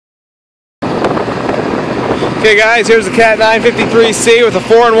Okay guys, here's the Cat 953C with a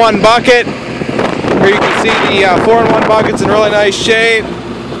 4-in-1 bucket. Here you can see the 4-in-1 bucket's in really nice shape.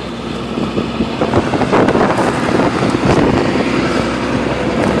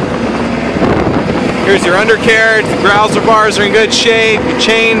 Here's your undercarriage. The growler bars are in good shape. Your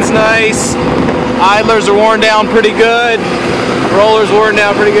chain's nice. Idlers are worn down pretty good. Rollers worn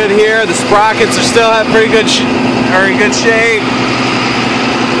down pretty good here. The sprockets are still in good shape.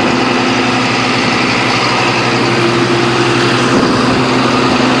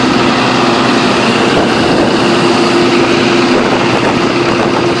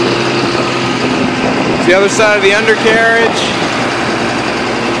 The other side of the undercarriage.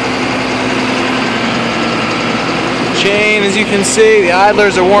 Chain, as you can see, the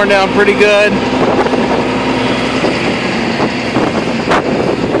idlers are worn down pretty good.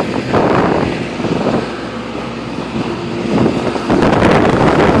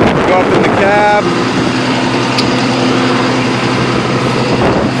 Go up in the cab.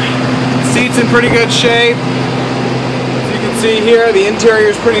 Seat's in pretty good shape. As you can see here, the interior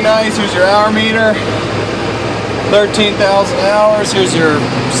is pretty nice. Here's your hour meter. 13,000 hours. Here's your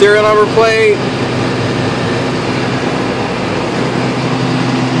serial number plate.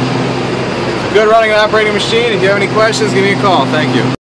 Good running and operating machine. If you have any questions, give me a call. Thank you.